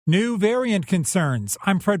New variant concerns.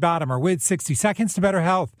 I'm Fred Bottomer with 60 Seconds to Better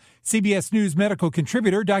Health. CBS News medical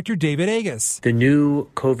contributor Dr. David Agus. The new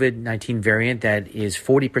COVID-19 variant that is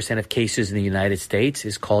 40% of cases in the United States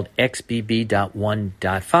is called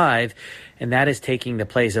XBB.1.5, and that is taking the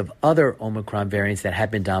place of other Omicron variants that have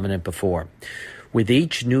been dominant before. With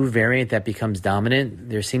each new variant that becomes dominant,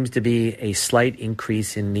 there seems to be a slight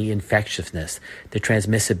increase in the infectiousness, the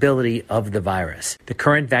transmissibility of the virus. The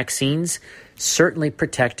current vaccines certainly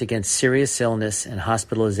protect against serious illness and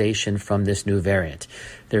hospitalization from this new variant.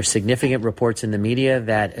 There are significant reports in the media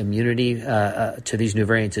that immunity to these new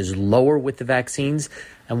variants is lower with the vaccines.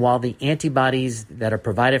 And while the antibodies that are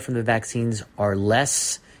provided from the vaccines are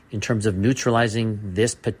less in terms of neutralizing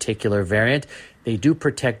this particular variant, they do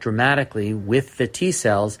protect dramatically with the T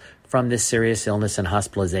cells from this serious illness and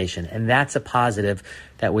hospitalization. And that's a positive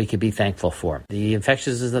that we can be thankful for. The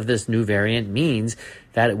infectiousness of this new variant means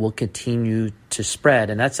that it will continue to spread,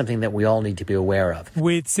 and that's something that we all need to be aware of.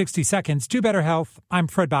 With 60 Seconds to Better Health, I'm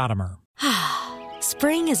Fred Bottomer.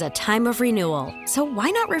 Spring is a time of renewal, so why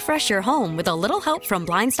not refresh your home with a little help from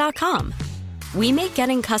Blinds.com? We make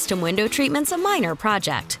getting custom window treatments a minor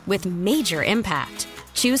project with major impact.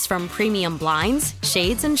 Choose from premium blinds,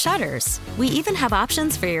 shades, and shutters. We even have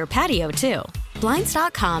options for your patio, too.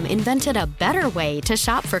 Blinds.com invented a better way to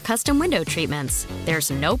shop for custom window treatments.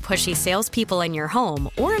 There's no pushy salespeople in your home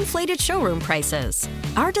or inflated showroom prices.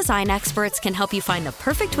 Our design experts can help you find the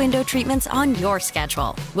perfect window treatments on your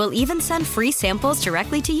schedule. We'll even send free samples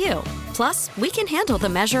directly to you. Plus, we can handle the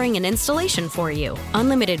measuring and installation for you.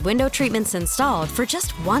 Unlimited window treatments installed for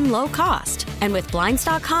just one low cost. And with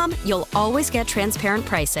Blinds.com, you'll always get transparent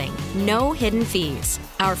pricing. No hidden fees.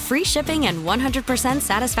 Our free shipping and 100%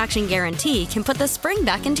 satisfaction guarantee can put the spring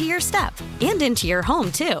back into your step and into your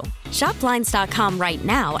home, too. Shop Blinds.com right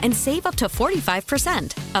now and save up to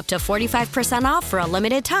 45%. Up to 45% off for a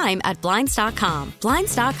limited time at Blinds.com.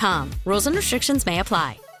 Blinds.com. Rules and restrictions may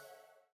apply.